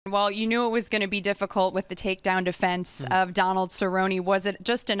Well, you knew it was going to be difficult with the takedown defense of Donald Cerrone. Was it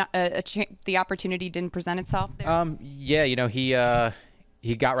just the opportunity didn't present itself there? Yeah,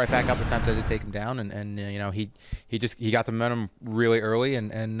 he got right back up the times I did take him down, and he got the momentum really early,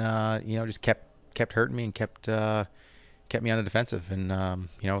 and just kept hurting me and kept me on the defensive, and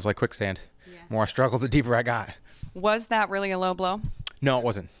it was like quicksand. Yeah. The more I struggled, the deeper I got. Was that really a low blow? No, it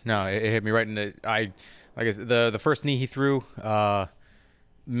wasn't. No, it hit me right in the. Like I said, the first knee he threw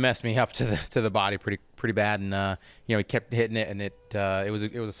messed me up to the body pretty bad, and he kept hitting it, and it was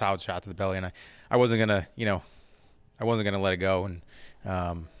a solid shot to the belly, and I wasn't gonna let it go, and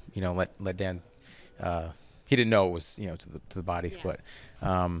let Dan. He didn't know it was to the body, yeah.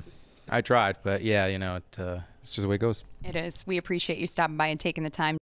 But I tried, but yeah, it's just the way it goes. It is. We appreciate you stopping by and taking the time.